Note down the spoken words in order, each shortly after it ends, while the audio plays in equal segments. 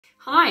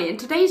Hi, in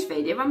today's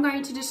video I'm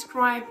going to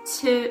describe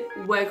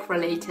 2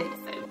 work-related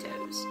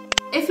photos.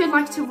 If you'd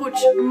like to watch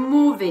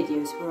more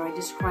videos where I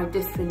describe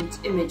different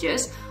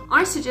images,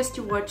 I suggest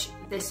you watch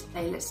this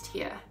playlist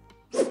here.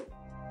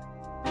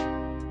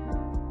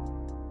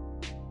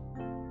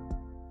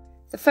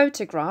 The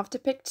photograph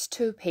depicts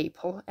 2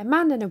 people, a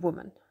man and a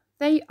woman.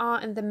 They are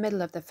in the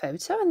middle of the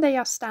photo and they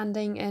are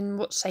standing in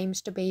what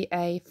seems to be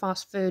a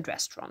fast food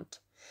restaurant.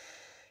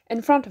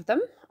 In front of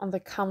them, on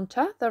the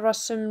counter, there are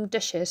some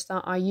dishes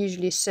that are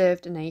usually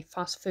served in a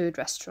fast food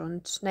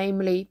restaurant,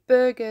 namely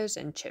burgers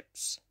and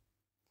chips.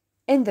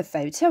 In the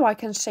photo, I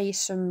can see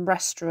some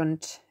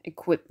restaurant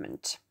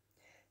equipment.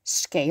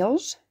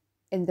 Scales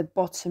in the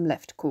bottom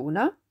left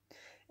corner,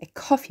 a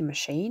coffee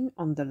machine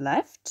on the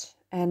left,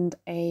 and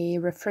a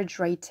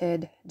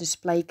refrigerated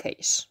display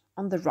case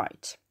on the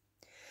right.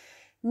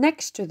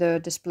 Next to the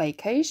display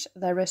case,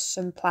 there is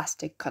some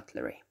plastic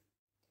cutlery.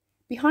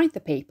 Behind the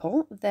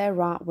people, there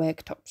are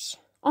worktops.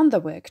 On the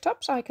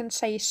worktops, I can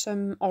see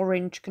some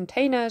orange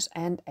containers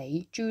and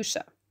a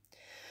juicer.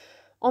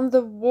 On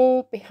the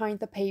wall behind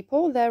the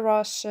people, there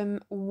are some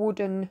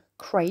wooden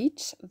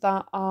crates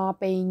that are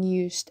being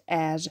used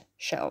as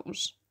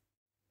shelves.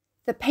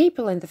 The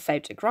people in the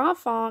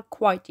photograph are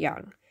quite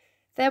young.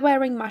 They're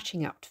wearing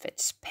matching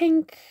outfits,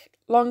 pink,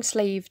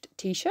 long-sleeved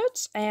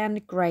t-shirts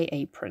and grey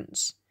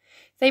aprons.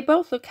 They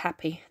both look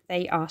happy.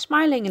 They are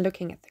smiling and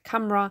looking at the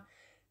camera.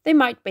 They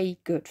might be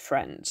good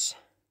friends.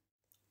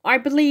 I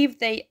believe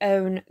they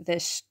own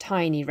this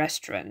tiny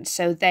restaurant,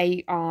 so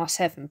they are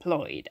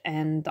self-employed,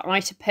 and I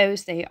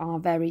suppose they are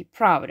very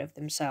proud of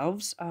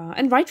themselves,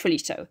 and rightfully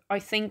so. I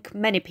think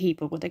many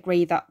people would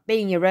agree that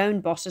being your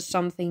own boss is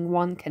something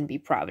one can be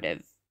proud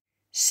of.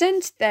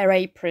 Since their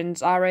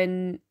aprons are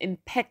in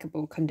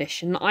impeccable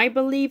condition, I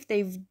believe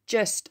they've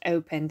just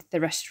opened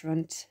the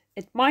restaurant.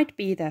 It might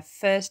be their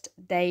first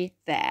day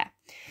there.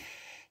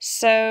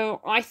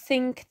 So I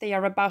think they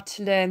are about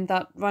to learn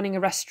that running a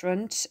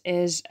restaurant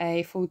is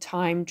a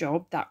full-time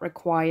job that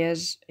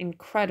requires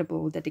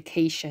incredible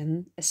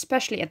dedication,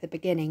 especially at the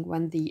beginning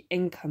when the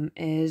income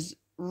is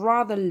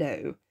rather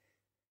low.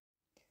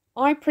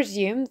 I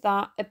presume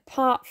that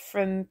apart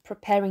from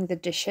preparing the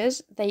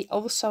dishes, they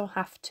also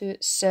have to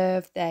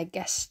serve their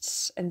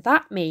guests, and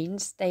that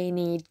means they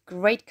need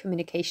great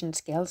communication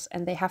skills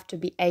and they have to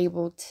be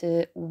able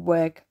to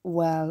work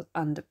well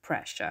under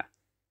pressure.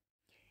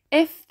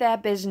 If their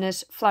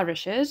business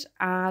flourishes,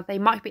 they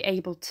might be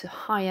able to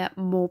hire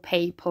more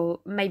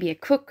people, maybe a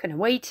cook and a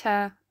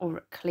waiter or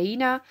a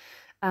cleaner,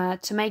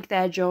 to make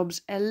their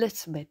jobs a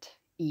little bit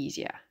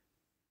easier.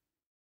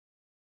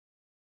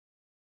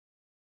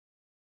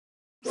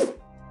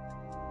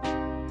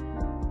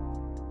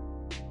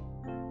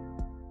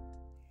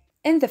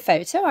 In the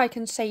photo, I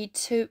can see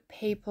 2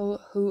 people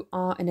who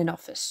are in an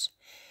office.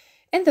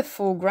 In the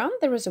foreground,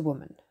 there is a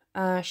woman.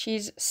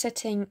 She's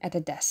sitting at a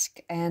desk,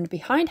 and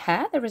behind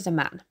her there is a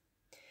man.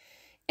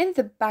 In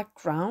the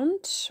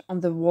background,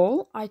 on the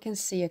wall, I can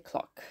see a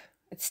clock.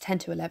 It's 10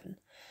 to 11.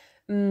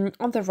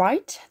 On the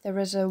right, there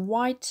is a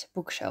white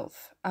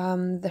bookshelf.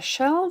 The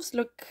shelves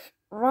look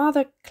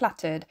rather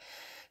cluttered.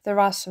 There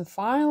are some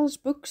files,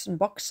 books and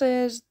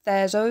boxes.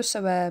 There's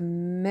also a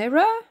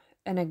mirror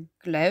and a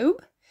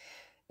globe.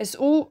 It's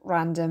all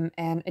random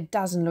and it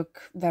doesn't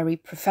look very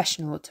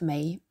professional to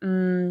me.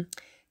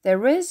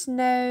 There is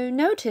no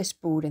notice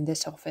board in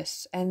this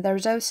office, and there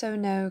is also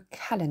no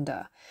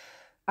calendar.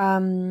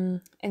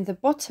 In the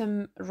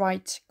bottom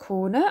right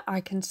corner,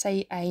 I can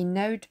see a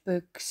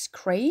notebook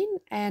screen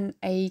and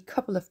a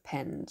couple of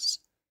pens.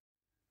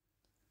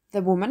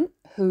 The woman,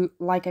 who,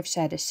 like I've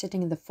said, is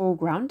sitting in the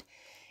foreground,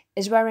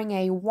 is wearing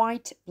a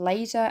white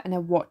blazer and a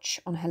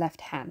watch on her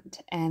left hand,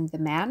 and the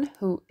man,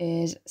 who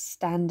is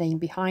standing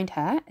behind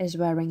her, is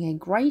wearing a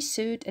grey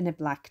suit and a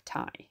black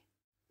tie.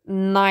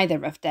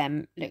 Neither of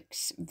them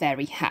looks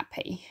very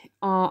happy.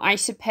 I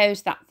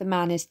suppose that the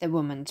man is the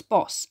woman's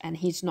boss and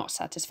he's not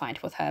satisfied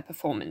with her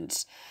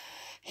performance.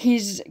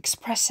 He's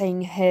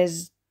expressing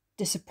his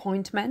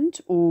disappointment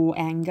or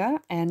anger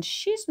and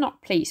she's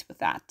not pleased with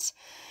that.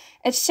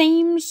 It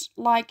seems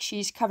like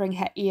she's covering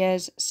her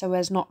ears so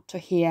as not to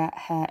hear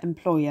her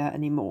employer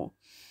anymore.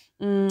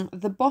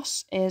 The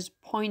boss is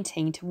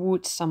pointing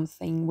towards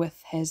something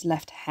with his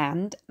left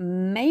hand.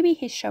 Maybe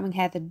he's showing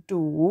her the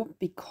door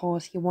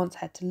because he wants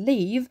her to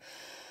leave,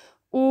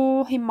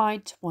 or he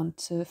might want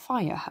to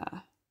fire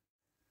her.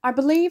 I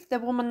believe the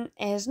woman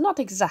is not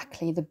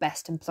exactly the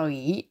best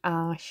employee.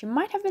 She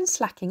might have been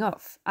slacking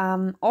off.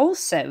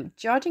 Also,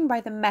 judging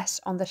by the mess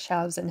on the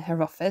shelves in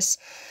her office,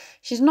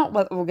 she's not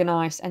well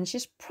organized and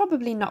she's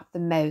probably not the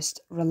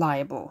most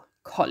reliable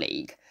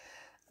colleague.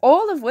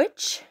 All of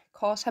which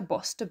cause her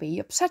boss to be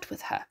upset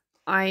with her.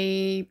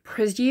 I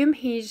presume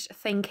he's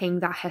thinking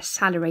that her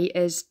salary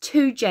is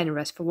too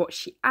generous for what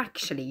she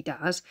actually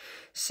does,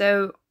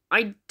 so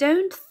I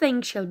don't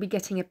think she'll be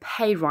getting a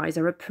pay rise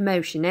or a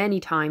promotion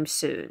anytime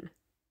soon.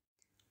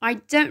 I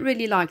don't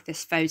really like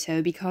this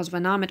photo because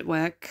when I'm at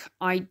work,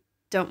 I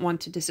don't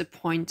want to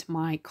disappoint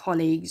my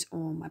colleagues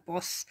or my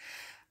boss.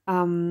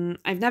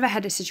 I've never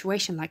had a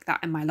situation like that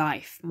in my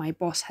life. My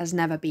boss has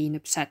never been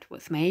upset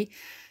with me,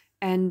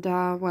 and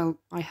well,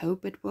 I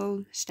hope it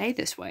will stay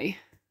this way.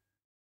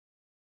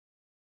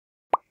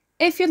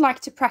 If you'd like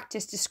to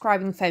practice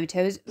describing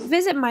photos,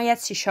 visit my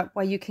Etsy shop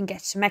where you can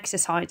get some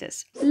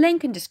exercises.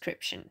 Link in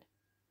description.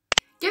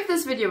 Give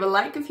this video a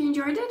like if you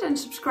enjoyed it and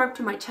subscribe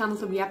to my channel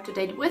to be up to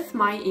date with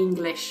my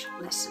English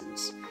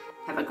lessons.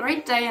 Have a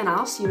great day and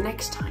I'll see you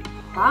next time.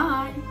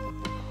 Bye!